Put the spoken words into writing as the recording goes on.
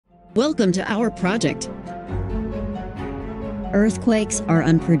Welcome to our project. Earthquakes are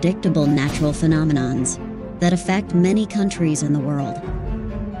unpredictable natural phenomenons that affect many countries in the world.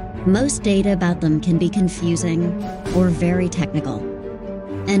 Most data about them can be confusing or very technical.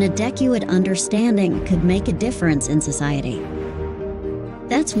 An adequate understanding could make a difference in society.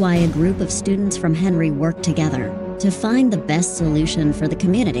 That's why a group of students from Henry worked together to find the best solution for the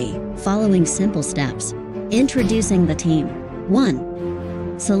community, following simple steps. Introducing the team. 1.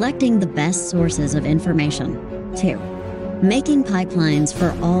 Selecting the best sources of information. 2. Making pipelines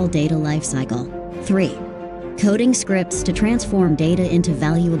for all data lifecycle. 3. Coding scripts to transform data into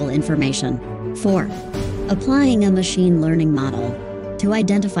valuable information. 4. Applying a machine learning model to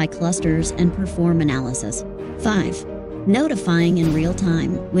identify clusters and perform analysis. 5. Notifying in real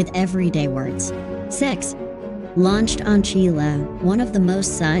time with everyday words. 6. Launched on Chile, one of the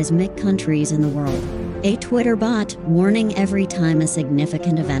most seismic countries in the world. A Twitter bot warning every time a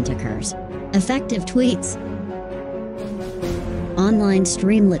significant event occurs. Effective tweets. Online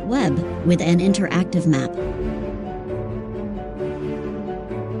streamlit web with an interactive map.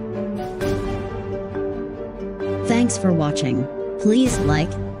 Thanks for watching. Please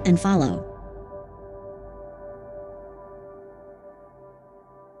like and follow.